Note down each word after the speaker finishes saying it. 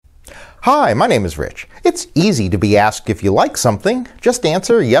Hi, my name is Rich. It's easy to be asked if you like something. Just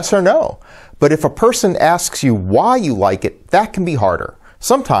answer yes or no. But if a person asks you why you like it, that can be harder.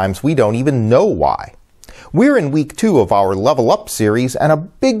 Sometimes we don't even know why. We're in week 2 of our Level Up series, and a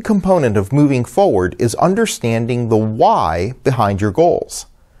big component of moving forward is understanding the why behind your goals.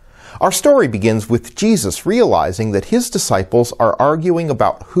 Our story begins with Jesus realizing that his disciples are arguing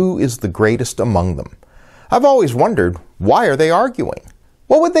about who is the greatest among them. I've always wondered, why are they arguing?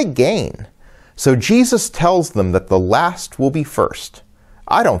 What would they gain? So Jesus tells them that the last will be first.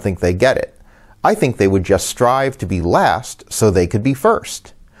 I don't think they get it. I think they would just strive to be last so they could be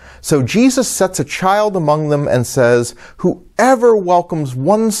first. So Jesus sets a child among them and says, "Whoever welcomes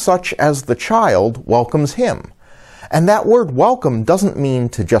one such as the child welcomes him." And that word welcome doesn't mean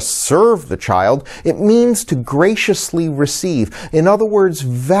to just serve the child. It means to graciously receive. In other words,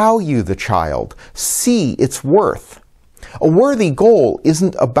 value the child. See its worth. A worthy goal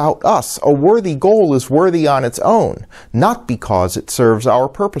isn't about us. A worthy goal is worthy on its own, not because it serves our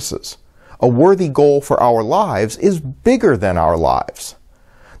purposes. A worthy goal for our lives is bigger than our lives.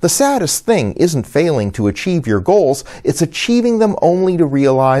 The saddest thing isn't failing to achieve your goals, it's achieving them only to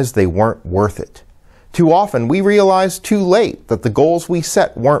realize they weren't worth it. Too often we realize too late that the goals we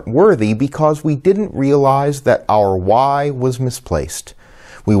set weren't worthy because we didn't realize that our why was misplaced.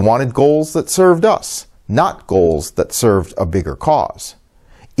 We wanted goals that served us, not goals that served a bigger cause.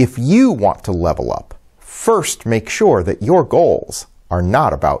 If you want to level up, first make sure that your goals are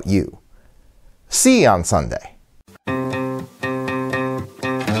not about you. See you on Sunday.